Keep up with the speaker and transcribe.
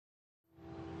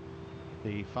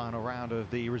The final round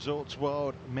of the Resorts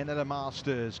World Manila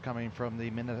Masters, coming from the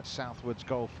Manila Southwards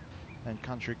Golf and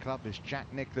Country Club. This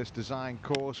Jack Nicklaus designed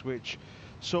course which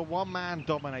saw one man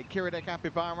dominate. Kiradech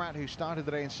Aphibarnrat, who started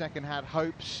the day in second, had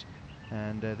hopes,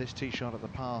 and this tee shot at the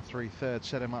par 3 third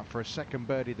set him up for a second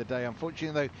birdie of the day.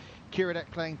 Unfortunately though,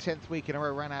 Kiradech, playing 10th week in a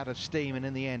row, ran out of steam, and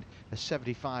in the end a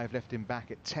 75 left him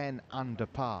back at 10 under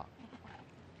par.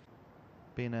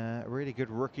 Been a really good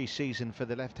rookie season for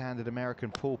the left-handed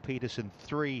American Paul Peterson.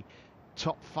 3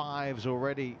 top 5s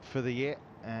already for the year,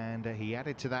 and he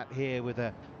added to that here with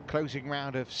a closing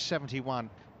round of 71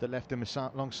 that left him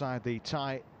alongside the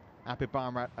Thai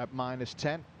Aphibarnrat at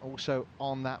 -10. Also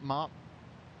on that mark,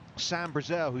 Sam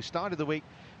Brazel, who started the week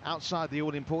outside the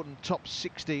all-important top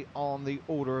 60 on the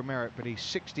Order of Merit, but he's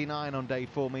 69 on day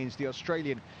 4, means the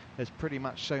Australian has pretty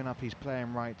much sewn up his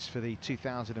playing rights for the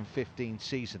 2015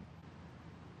 season.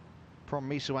 Prom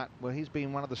Misawat, well, he's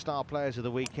been one of the star players of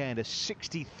the weekend, a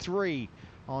 63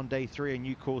 on day 3, a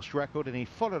new course record, and he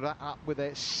followed that up with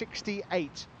a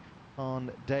 68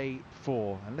 on day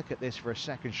 4. And look at this for a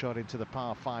second shot into the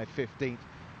par 5 15th.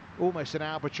 Almost an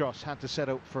albatross, had to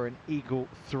settle for an eagle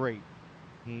 3.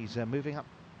 He's moving up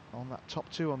on that top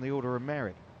 2 on the Order of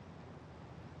Merit.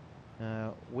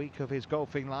 Week of his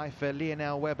golfing life,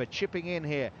 Lionel Webber chipping in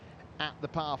here at the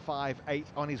par 5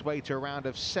 8th on his way to a round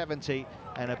of 70,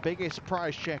 and a biggest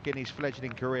prize check in his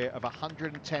fledgling career of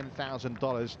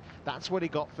 $110,000. That's what he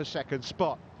got for second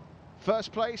spot.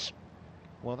 First place,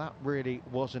 well, that really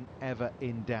wasn't ever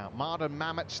in doubt. Mardan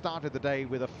Mamet started the day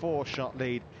with a 4-shot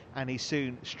lead, and he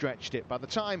soon stretched it. By the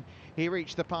time he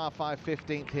reached the par 5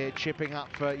 15th here, chipping up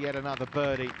for yet another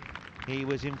birdie, he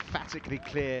was emphatically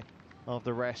clear of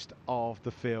the rest of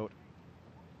the field.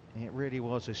 It really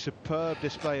was a superb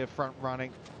display of front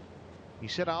running. He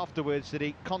said afterwards that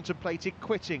he contemplated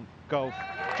quitting golf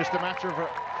just a matter of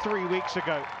 3 weeks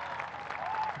ago.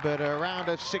 But a round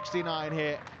of 69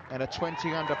 here and a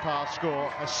 20 under par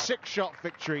score, a 6-shot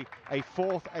victory, a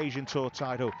 4th Asian Tour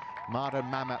title.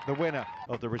 Mardan Mamet, the winner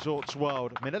of the Resorts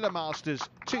World Manila Masters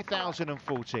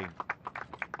 2014.